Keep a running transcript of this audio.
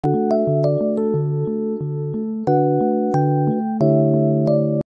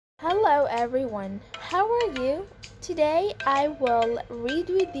everyone, how are you? Today I will read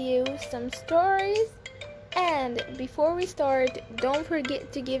with you some stories, and before we start, don't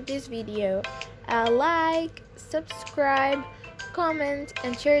forget to give this video a like, subscribe, comment,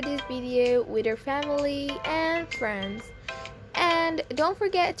 and share this video with your family and friends. And don't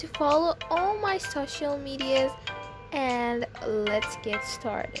forget to follow all my social medias, and let's get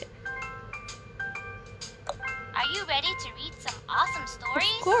started. Are you ready to read some awesome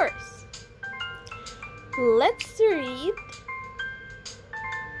stories? Of course. Let's read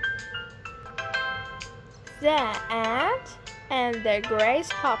The Ant and the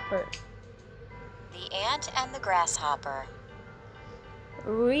Grasshopper. The Ant and the Grasshopper.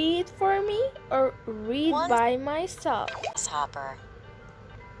 Read for me or read by myself? Grasshopper.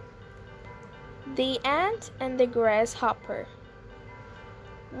 The Ant and the Grasshopper.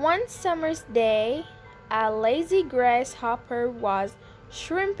 One summer's day, a lazy grasshopper was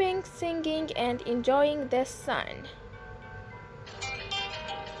shrimping, singing, and enjoying the sun.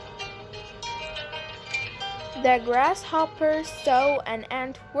 The grasshopper saw an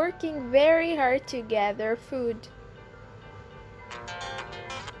ant working very hard to gather food.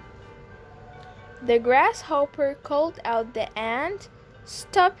 The grasshopper called out the ant,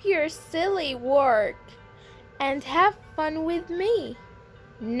 "Stop your silly work and have fun with me."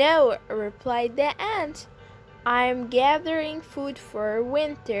 "No," replied the ant. "I'm gathering food for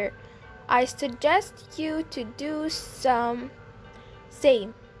winter. I suggest you to do some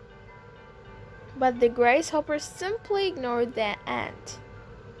same." But the grasshopper simply ignored the ant.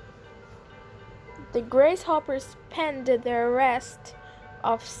 The grasshopper spent the rest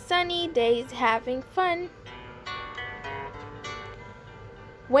of sunny days having fun.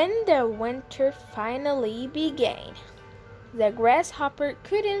 When the winter finally began, the grasshopper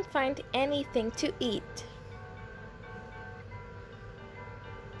couldn't find anything to eat.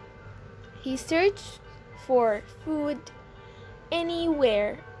 He searched for food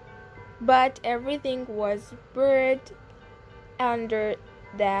anywhere, but everything was buried under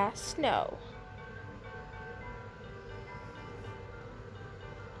the snow.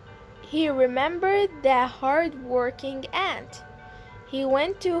 He remembered the hard-working ant. He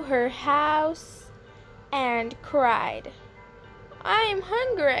went to her house and cried, "I'm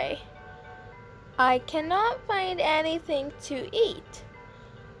hungry. I cannot find anything to eat."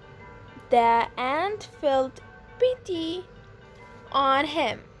 The ant felt pity on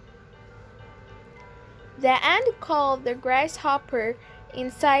him. The ant called the grasshopper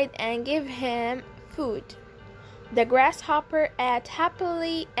inside and gave him food. The grasshopper ate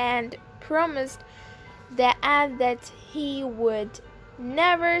happily and promised the ant that he would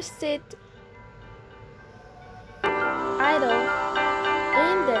never sit idle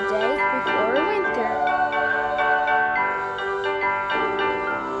in the days before winter.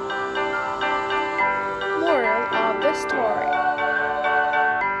 Moral of the story: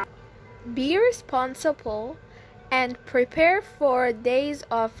 be responsible and prepare for days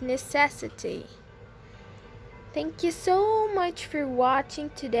of necessity. Thank you so much for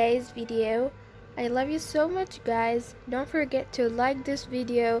watching today's video. I love you so much, guys. Don't forget to like this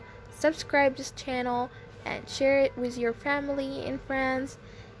video, subscribe this channel, and share it with your family and friends,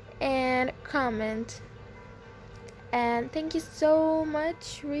 and comment. And thank you so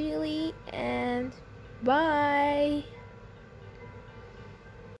much, really, and bye.